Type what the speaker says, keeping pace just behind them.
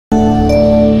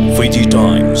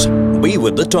be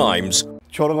with the times.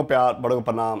 छोरों को प्यार, बड़ों को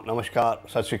प्रणाम, नमस्कार,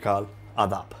 सत श्री अकाल,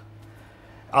 आदाब।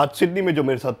 आज सिडनी में जो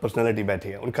मेरे साथ पर्सनैलिटी बैठी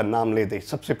है, उनका नाम लेते ही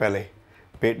सबसे पहले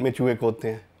पेट में चूहे कूदते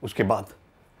हैं, उसके बाद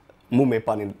मुंह में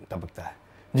पानी टपकता है।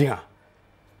 जी हाँ,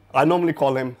 I normally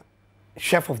call him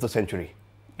chef of the century.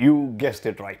 You guessed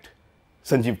it right,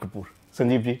 Sanjeev Kapoor.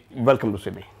 Sanjeev ji, welcome to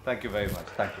Sydney. Thank you very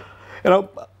much. Thank you. You know,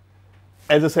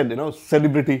 as I said,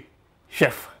 celebrity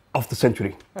chef of the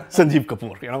century, Sanjeev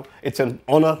Kapoor. It's an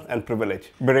honor and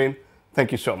privilege. Birain,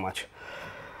 thank you so much.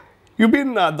 You've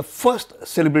been the first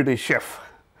celebrity chef.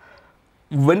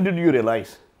 When did you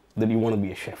realize that you want to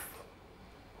be a chef?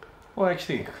 Well,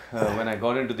 actually, when I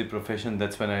got into the profession,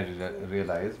 that's when I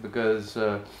realized, because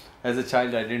as a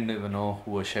child, I didn't even know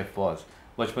who a chef was.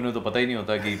 बचपन में तो पता ही नहीं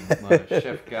होता कि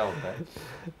chef क्या होता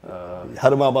है।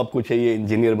 हर माँ बाप को चाहिए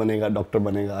इंजीनियर बनेगा, डॉक्टर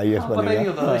बनेगा, आईएएस बनेगा। पता ही नहीं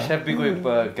होता शेफ भी कोई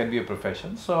कैन बी अ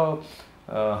प्रोफेशन। सो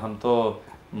हम तो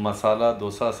मसाला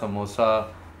डोसा समोसा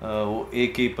वो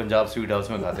एक ही पंजाब स्वीट हाउस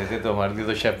में खाते थे, तो हमारे लिए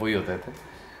तो शेफ वही होते थे।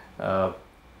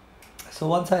 So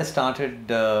once I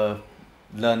started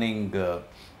learning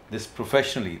this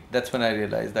professionally, that's when I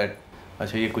realise that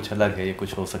अच्छा ये कुछ अलग है, ये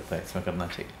कुछ हो सकता है, इसमें करना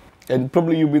चाहिए। And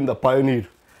probably you've been the pioneer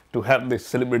to have this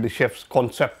celebrity chef's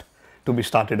concept to be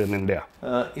started in India.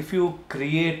 If you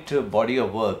create a body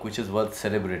of work which is worth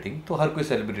celebrating, तो हर कोई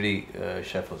celebrity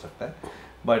chef हो सकता है।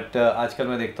 But आजकल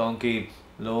मैं देखता हूँ कि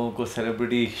लोगों को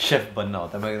celebrity chef बनना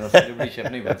होता है। मैं कहता हूँ celebrity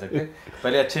chef नहीं बन सकते।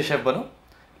 पहले अच्छे chef बनो,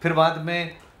 फिर बाद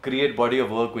में create body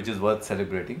of work which is worth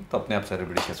celebrating, तो अपने आप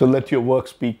celebrity chef। So let your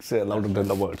work speak louder than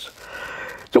the words.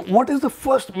 So what is the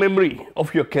first memory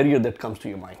of your career that comes to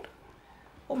your mind?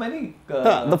 Oh, many.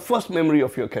 The first memory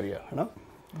of your career,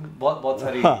 बहुत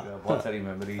सारी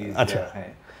memories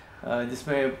हैं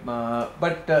जिसमें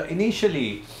but initially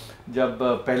जब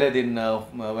पहले दिन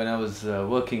when I was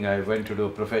working, I went to do a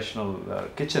professional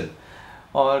kitchen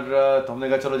और तो हमने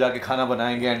कहा चलो जाके खाना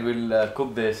बनाएंगे and we'll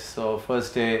cook this. So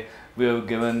first day we were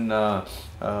given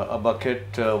a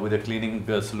bucket with a cleaning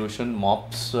solution,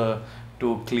 mops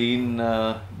to clean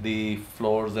the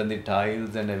floors and the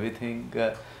tiles and everything.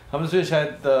 हमने सोचा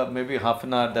शायद maybe half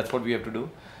an hour, that's what we have to do.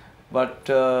 But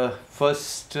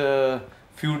first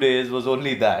few days was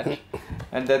only that,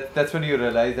 and that's when you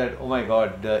realize that, oh my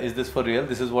God, is this for real?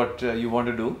 This is what you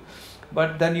want to do.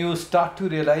 But then you start to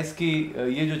realize कि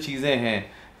ये जो चीज़ें हैं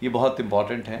ये बहुत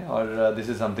important हैं और this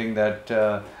is something that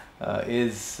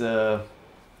is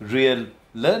real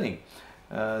learning.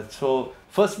 So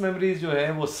first memories जो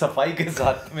है वो सफाई के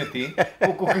साथ में थी,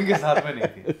 वो कुकिंग के साथ में नहीं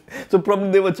थी। So probably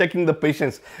they were checking the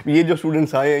patience. ये जो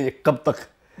students आए हैं ये कब तक?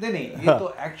 नहीं ये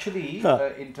तो actually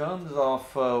in terms of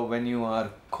when you are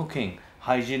cooking,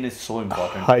 hygiene is so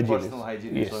important. Personal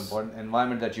hygiene is so important.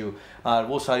 Environment that you are,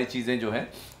 वो सारी चीज़ें जो हैं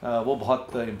वो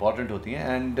बहुत important होती हैं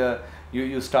and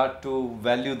you start to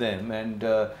value them and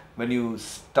when you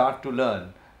start to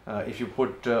learn, if you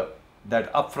put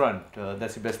that upfront,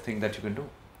 that's the best thing that you can do.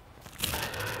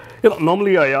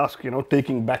 Normally I ask,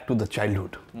 taking back to the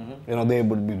childhood, there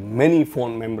would be many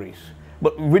fond memories,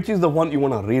 but which is the one you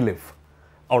want to relive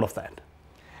out of that?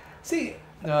 See,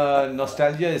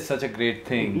 nostalgia is such a great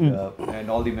thing and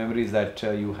all the memories that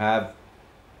you have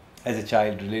as a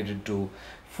child related to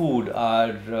food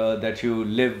are that you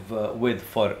live with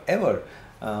forever.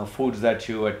 Foods that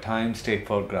you at times take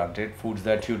for granted, foods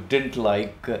that you didn't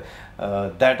like,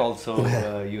 that also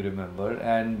you remember,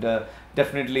 and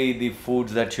definitely the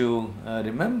foods that you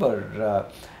remember.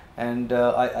 And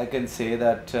I can say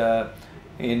that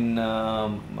in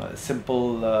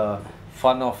simple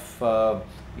fun of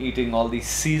eating all the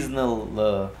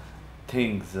seasonal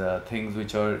things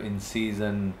which are in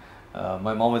season.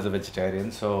 My mom is a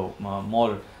vegetarian, so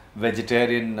more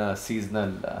vegetarian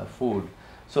seasonal food.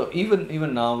 So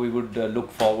even now we would look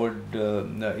forward,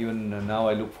 even now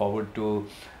I look forward to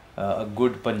a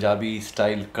good Punjabi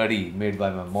style curry made by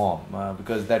my mom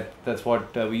because that's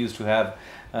what we used to have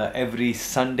every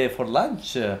Sunday for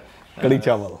lunch. Kadi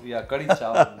chawal. Yeah, kadi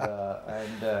chawal.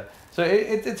 And so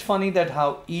it's funny that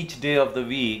how each day of the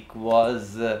week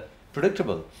was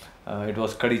predictable. It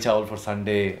was kadi chawal for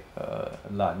Sunday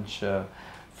lunch.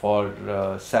 For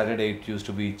Saturday it used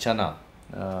to be chana.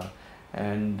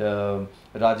 And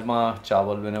rajma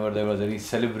chawal, whenever there was any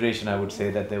celebration, I would say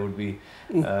that there would be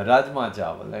rajma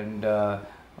chawal and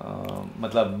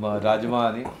मतलब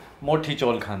rajma नहीं मोठी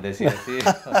चौल खाते थे ऐसे।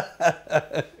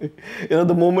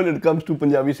 The moment it comes to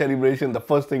Punjabi celebration, the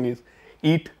first thing is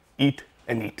eat, eat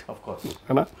and eat. Of course.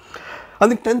 I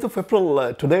think 10th of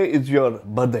April today is your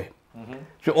birthday.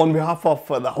 So on behalf of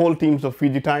the whole teams of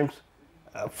Fiji Times,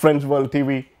 Friends World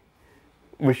TV,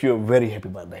 wish you a very happy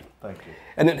birthday. Thank you.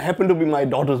 And it happened to be my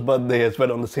daughter's birthday as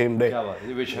well on the same day. क्या बात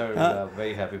है, wish her a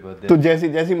very happy birthday. तो जैसी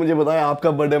जैसी मुझे बताया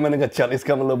आपका birthday, मैंने कहा चल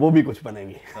इसका मतलब वो भी कुछ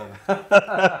बनेगी.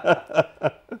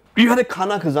 You had a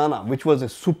Khana Khazana, which was a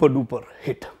super duper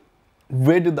hit.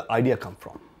 Where did the idea come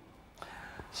from?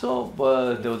 So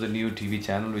there was a new TV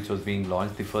channel which was being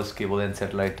launched, the first cable and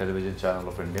satellite television channel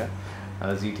of India,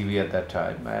 ZTV at that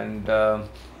time, and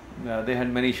they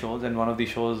had many shows, and one of the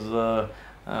shows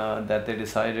that they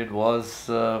decided was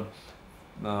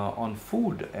on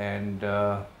food, and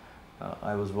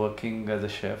I was working as a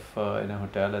chef in a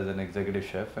hotel as an executive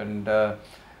chef, and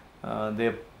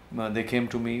they came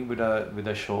to me with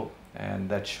a show, and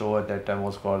that show at that time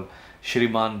was called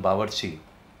Shriman Bawarchi.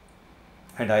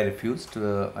 And I refused.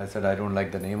 I said I don't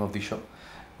like the name of the show,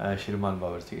 Shriman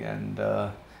Bawarchi. And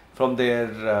from there,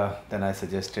 then I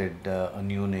suggested a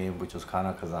new name, which was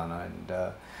Khana Khazana.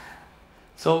 And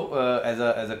so,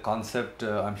 as a concept,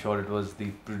 I'm sure it was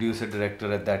the producer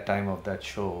director at that time of that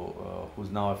show, who's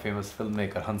now a famous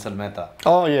filmmaker, Hansal Mehta.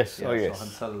 Oh yes, Yeah, oh yes.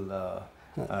 So Hansal,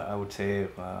 I would say,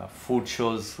 food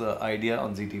shows idea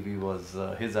on ZTV was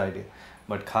his idea.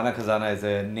 But Khana Khazana as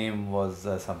a name was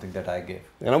something that I gave.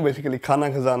 You know, basically Khana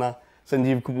Khazana,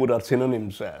 Sanjeev Kapoor are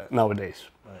synonyms nowadays.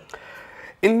 Right.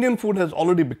 Indian food has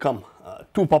already become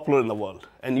too popular in the world,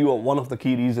 and you are one of the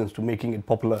key reasons to making it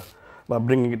popular by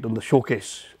bringing it on the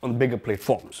showcase on bigger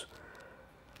platforms.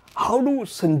 How do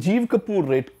Sanjeev Kapoor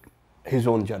rate his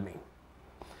own journey?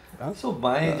 Huh? So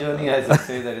my journey, as I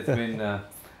say, that it's been,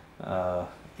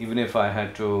 even if I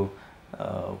had to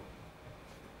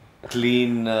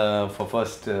clean for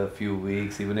first few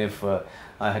weeks, even if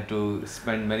I had to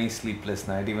spend many sleepless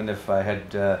nights, even if I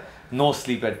had no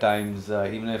sleep at times,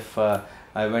 even if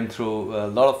I went through a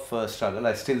lot of struggle,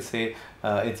 I still say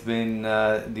it's been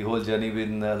the whole journey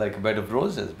been like a bed of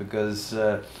roses, because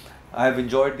I have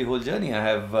enjoyed the whole journey. I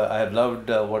have loved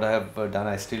what I have done.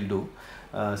 I still do.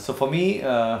 So for me,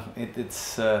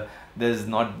 it's there's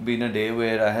not been a day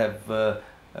where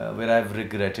I've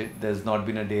regretted. There's not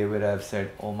been a day where I've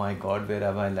said, "Oh my God, where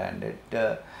have I landed?"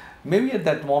 Maybe at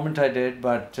that moment I did,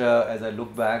 but as I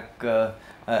look back,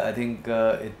 I think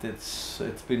it's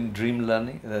been dream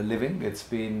living. It's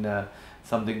been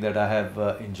something that I have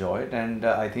enjoyed, and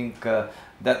I think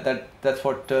that's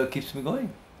what keeps me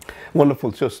going.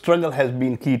 Wonderful. So struggle has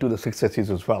been key to the successes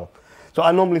as well. So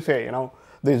I normally say, you know,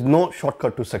 there's no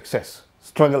shortcut to success.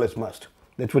 Struggle is must.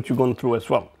 That's what you're going through as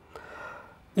well.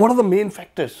 What are the main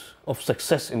factors of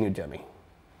success in your journey?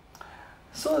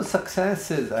 So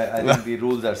success is, I think the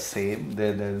rules are same.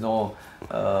 There's no,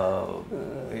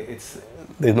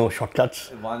 there's no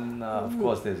shortcuts. Of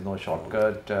course, there's no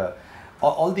shortcut.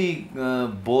 All the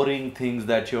boring things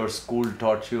that your school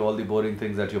taught you, all the boring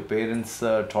things that your parents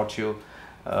taught you,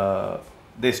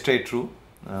 they stay true.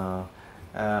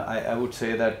 I would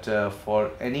say that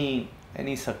for any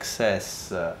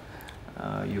success,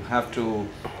 you have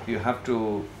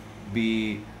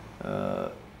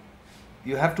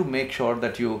to make sure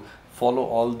that you follow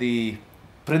all the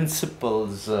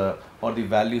principles or the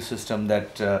value system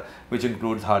that which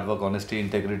includes hard work, honesty,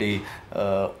 integrity,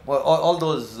 all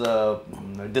those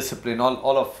discipline,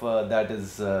 all of that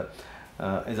is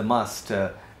a must,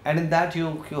 and in that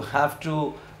you have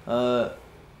to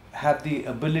have the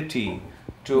ability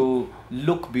to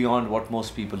look beyond what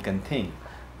most people can think,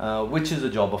 which is the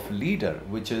job of a leader,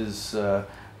 which is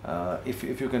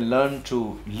if you can learn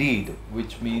to lead,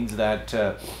 which means that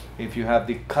if you have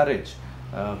the courage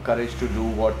to do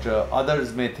what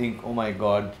others may think, oh my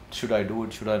God, should I do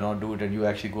it, should I not do it, and you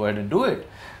actually go ahead and do it,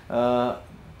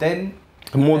 then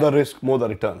more the risk, more the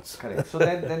returns. Correct. So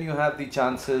then you have the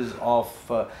chances of,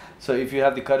 so if you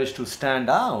have the courage to stand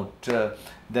out,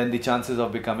 then the chances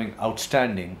of becoming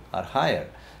outstanding are higher.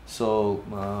 So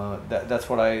that's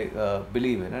what I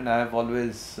believe in, and I have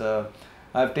always,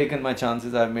 I've taken my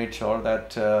chances. I've made sure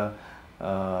that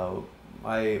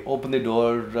I open the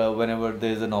door whenever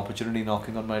there's an opportunity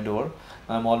knocking on my door.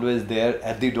 I'm always there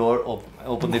at the door,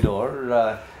 open the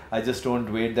door. I just don't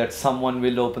wait that someone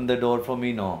will open the door for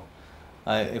me. No.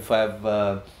 If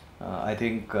I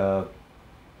think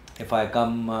if I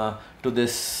come to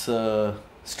this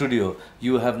studio,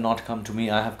 you have not come to me,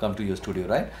 I have come to your studio,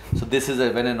 right? So this is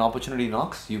when an opportunity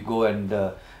knocks, you go and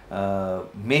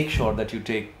make sure that you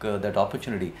take that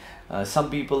opportunity. Some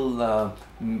people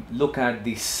look at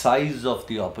the size of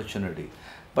the opportunity,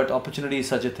 but opportunity is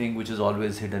such a thing which is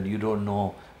always hidden. You don't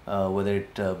know whether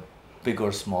it's big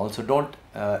or small. So don't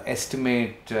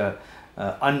estimate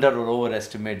under or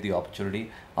overestimate the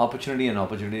opportunity. Opportunity is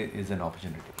an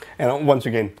opportunity. And once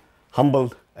again,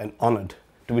 humbled and honored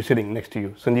to be sitting next to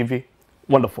you. Sanjeev ji,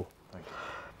 wonderful. Thank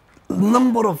you.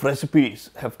 Number of recipes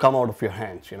have come out of your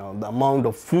hands, you know, the amount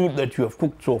of food that you have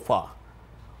cooked so far.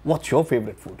 What's your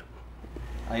favorite food?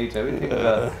 I eat everything.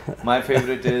 My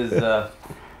favorite is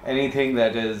anything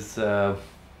that is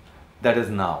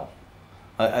now.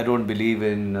 I don't believe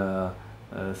in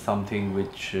something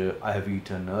which I have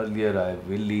eaten earlier. I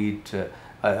will eat.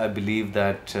 I believe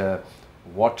that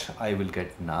what I will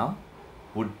get now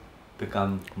would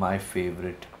become my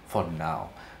favorite for now.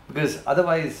 Because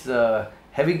otherwise,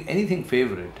 having anything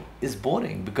favorite is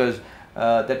boring. Because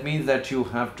that means that you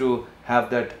have to have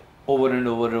that over and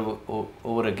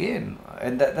over again,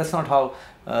 and that's not how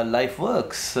life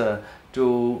works.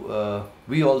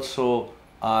 We also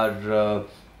are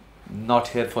not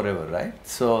here forever, right?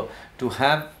 So to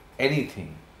have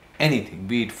anything,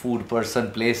 be it food,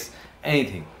 person, place,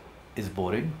 anything, is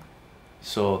boring.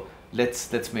 So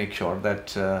let's make sure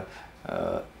that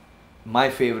my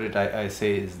favorite, I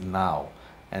say, is now,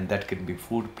 and that can be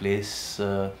food, place,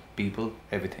 people,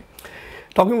 everything.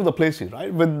 Talking about the places, right?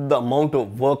 With the amount of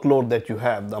workload that you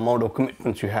have, the amount of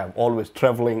commitments you have, always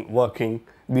traveling, working,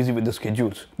 busy with the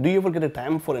schedules. Do you ever get a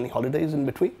time for any holidays in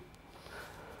between?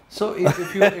 So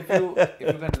if you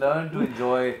can learn to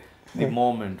enjoy the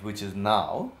moment, which is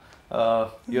now,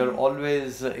 you're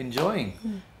always enjoying.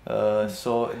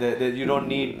 So you don't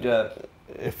need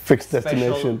A fixed special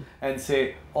destination. and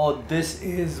say, oh, this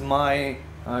is my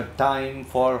time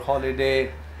for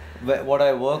holiday. What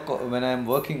I work, when I'm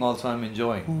working also I'm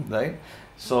enjoying, right?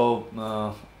 So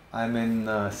I'm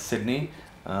in Sydney,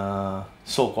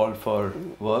 so-called for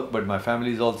work, but my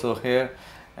family is also here,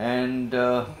 and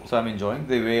so I'm enjoying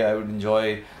the way I would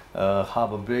enjoy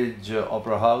Harbour Bridge,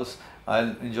 Opera House.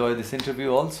 I'll enjoy this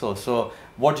interview also. So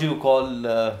what you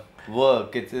call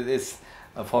work, it is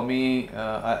for me,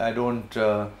 I don't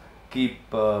keep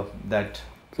that.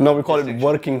 So now we call it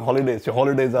working holidays. Your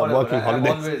holidays are Whatever. working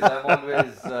holidays. I'm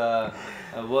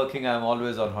always working. I'm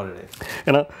always on holidays.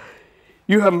 You know,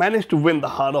 you have managed to win the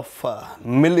heart of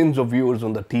millions of viewers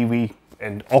on the TV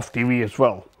and off TV as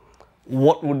well.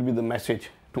 What would be the message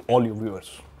to all your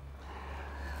viewers?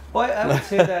 Well, I would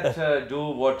say that do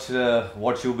what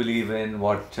you believe in,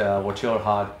 what your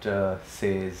heart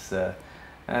says,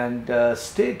 and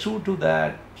stay true to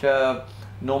that.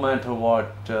 No matter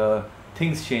what,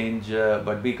 things change,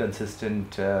 but be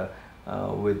consistent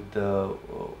with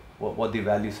what the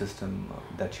value system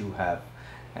that you have.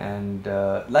 And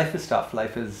life is tough,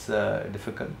 life is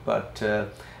difficult, but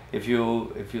if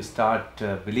you start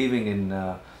believing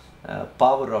in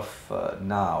power of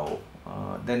now,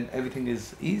 then everything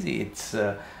is easy. It's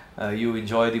you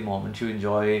enjoy the moment, you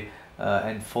enjoy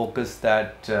and focus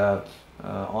that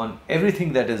on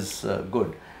everything that is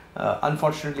good.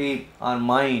 Unfortunately, our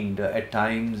mind at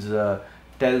times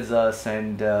tells us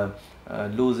and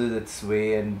loses its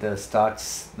way, and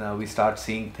we start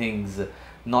seeing things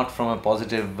not from a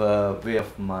positive way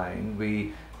of mind.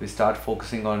 We start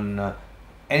focusing on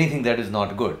anything that is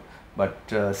not good. But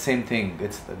same thing,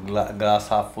 it's the glass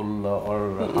half full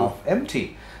or half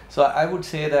empty. So I would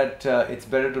say that it's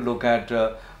better to look at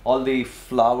all the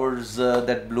flowers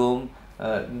that bloom,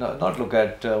 not look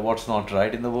at what's not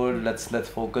right in the world. Let's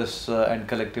focus and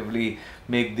collectively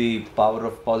make the power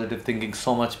of positive thinking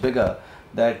so much bigger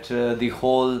that the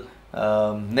whole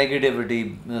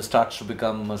negativity starts to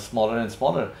become smaller and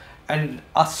smaller. And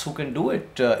us who can do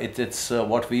it, it's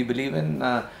what we believe in.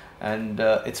 And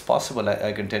it's possible.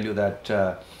 I can tell you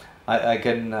that I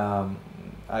can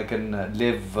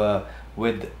live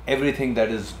with everything that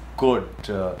is good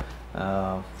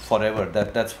forever.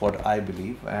 That's what I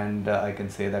believe, and I can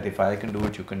say that if I can do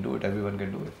it, you can do it. Everyone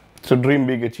can do it. So dream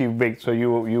big, achieve big. So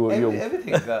you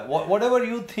Everything. Whatever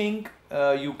you think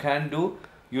you can do,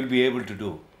 you'll be able to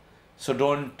do. So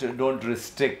don't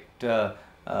restrict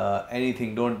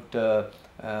anything. Don't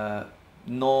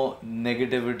no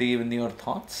negativity in your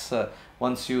thoughts.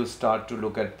 Once you start to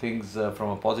look at things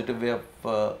from a positive way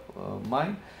of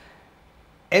mind,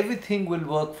 everything will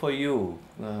work for you,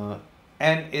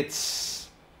 and it's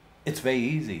very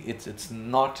easy. It's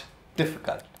not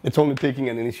difficult. It's only taking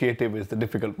an initiative is the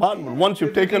difficult part. But once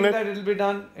you've taken it, that it'll be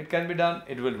done. It can be done.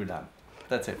 It will be done.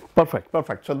 That's it.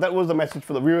 Perfect. So that was the message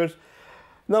for the viewers.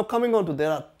 Now coming on to,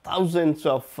 there are thousands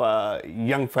of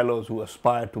young fellows who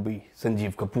aspire to be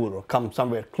Sanjeev Kapoor or come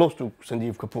somewhere close to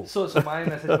Sanjeev Kapoor. So my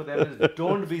message for them is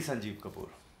don't be Sanjeev Kapoor.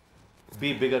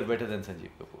 Be bigger, better than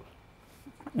Sanjeev Kapoor.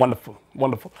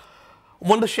 Wonderful.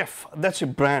 Wonder Chef, that's a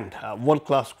brand,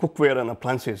 world-class cookware and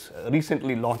appliances,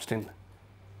 recently launched in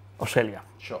Australia.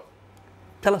 Sure.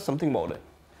 Tell us something about it.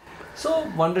 So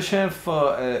Wonder Chef,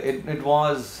 it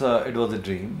was a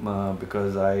dream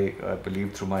because I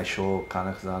believe through my show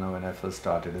Khana Khazana when I first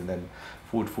started, and then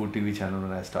Food TV channel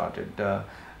when I started,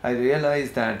 I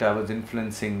realized that I was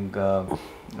influencing,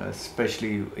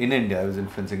 especially in India, I was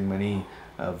influencing many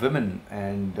women,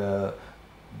 and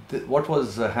what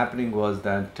was happening was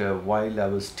that while I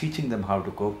was teaching them how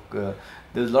to cook,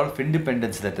 there was a lot of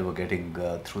independence that they were getting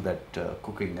through that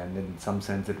cooking, and in some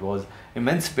sense it was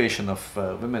emancipation of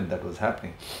women that was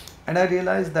happening. And I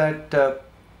realized that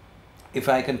if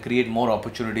I can create more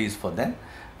opportunities for them,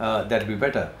 that would be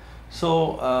better.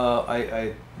 So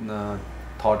I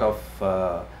thought of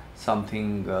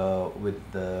something with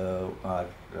our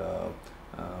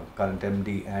current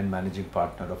MD and managing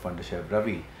partner of Wonder Chef,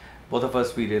 Ravi. Both of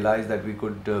us, we realized that we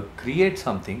could create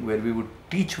something where we would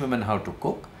teach women how to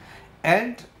cook,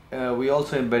 and we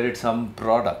also embedded some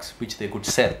products which they could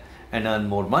sell and earn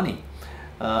more money.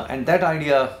 And that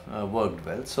idea worked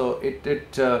well. So it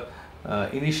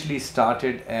initially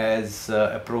started as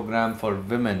a program for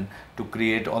women to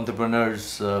create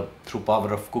entrepreneurs through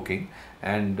power of cooking,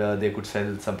 and they could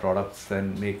sell some products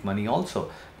and make money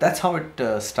also. That's how it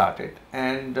started,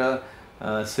 and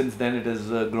since then it has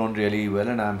grown really well,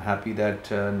 and I'm happy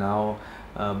that now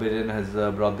Varun has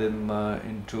brought them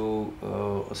into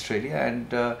Australia,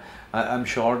 and I'm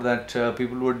sure that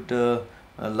people would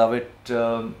love it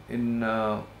in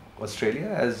Australia,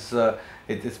 as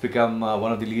it's become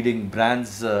one of the leading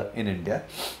brands in India.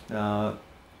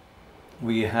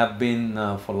 We have been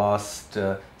for last,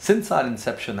 since our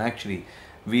inception actually,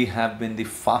 we have been the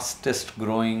fastest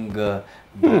growing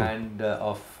brand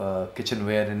of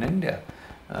kitchenware in India.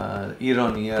 Year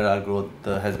on year our growth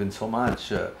has been so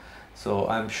much. So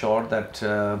I'm sure that,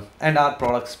 and our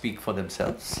products speak for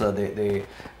themselves. They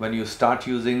when you start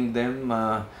using them,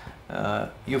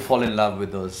 you fall in love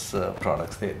with those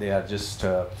products. They are just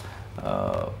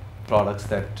products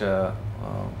that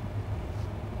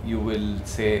you will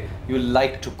say you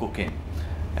like to cook in.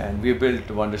 And we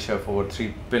built Wonder Chef over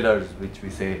 3 pillars, which we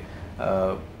say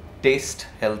taste,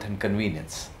 health and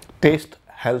convenience. Taste,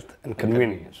 health and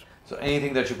convenience. So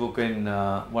anything that you cook in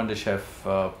Wonder Chef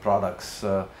products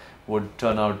would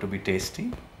turn out to be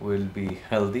tasty, will be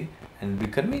healthy and be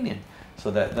convenient.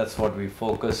 So that's what we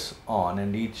focus on,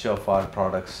 and each of our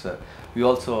products, we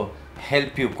also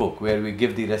help you cook, where we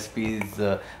give the recipes,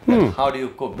 how do you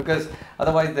cook, because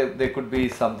otherwise there could be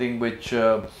something which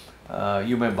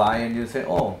you may buy and you say,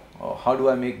 oh, how do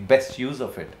I make best use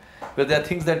of it? But there are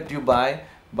things that you buy,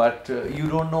 but you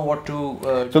don't know what to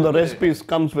so the recipes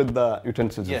comes with the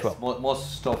utensils as well? Yes,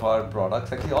 most of our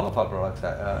products, actually all of our products,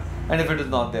 and if it is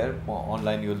not there,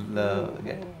 online you'll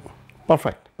get.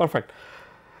 Perfect.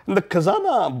 And the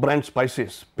Khazana brand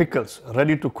spices, pickles,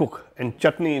 ready to cook, and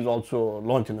chutney is also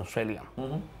launched in Australia.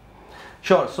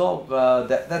 Sure. So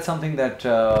that's something that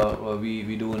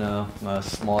we do in a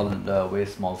small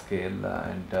small scale,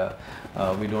 and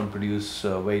we don't produce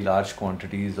very large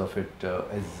quantities of it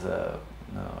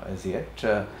as yet.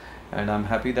 And I'm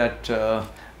happy that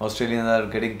Australians are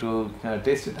getting to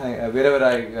taste it. Wherever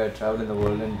I travel in the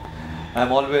world, and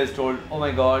I'm always told, "Oh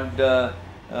my God,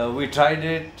 we tried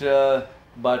it,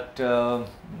 but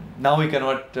now we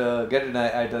cannot get it." And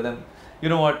I tell them, you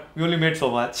know what? We only made so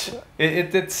much.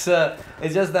 It's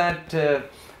just that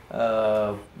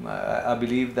I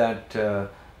believe that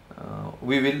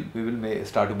we will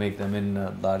start to make them in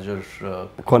larger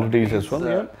quantities as well.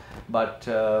 Yeah. But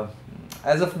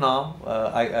as of now,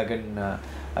 I can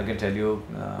tell you,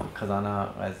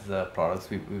 Khazana as products,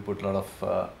 we put a lot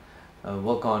of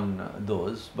work on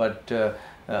those. But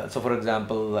so, for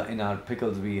example, in our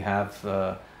pickles, we have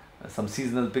some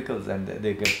seasonal pickles, and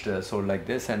they get sold like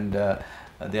this, and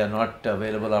they are not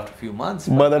available after a few months.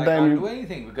 But I can't do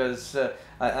anything, because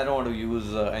I don't want to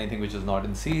use anything which is not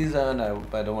in season. I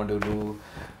don't want to do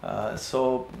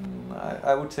so.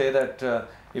 I would say that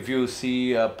if you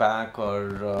see a pack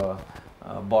or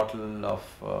a bottle of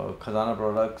Khazana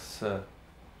products,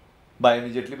 buy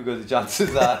immediately, because the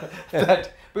chances are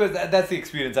that, because that's the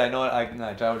experience. I know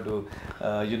I travel to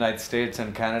United States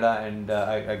and Canada, and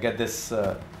I get this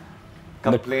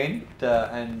complaint,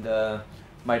 and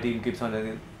my team keeps on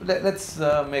saying, let's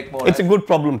make more. It's a good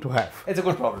problem to have. It's a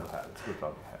good problem to have.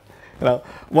 Now,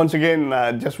 once again,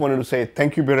 just wanted to say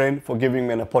thank you, Varun, for giving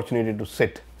me an opportunity to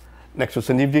sit next to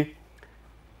Sanjeev ji.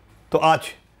 तो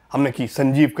आज हमने की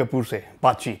संजीव कपूर से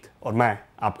बातचीत, और मैं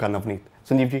आपका Navneet.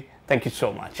 Sanjeev ji, thank you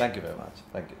so much. Thank you very much.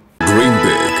 Thank you. Dream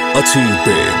big, achieve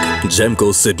big.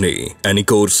 Gemco Sydney. Any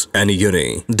course, any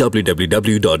uni.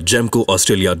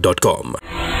 www.gemcoaustralia.com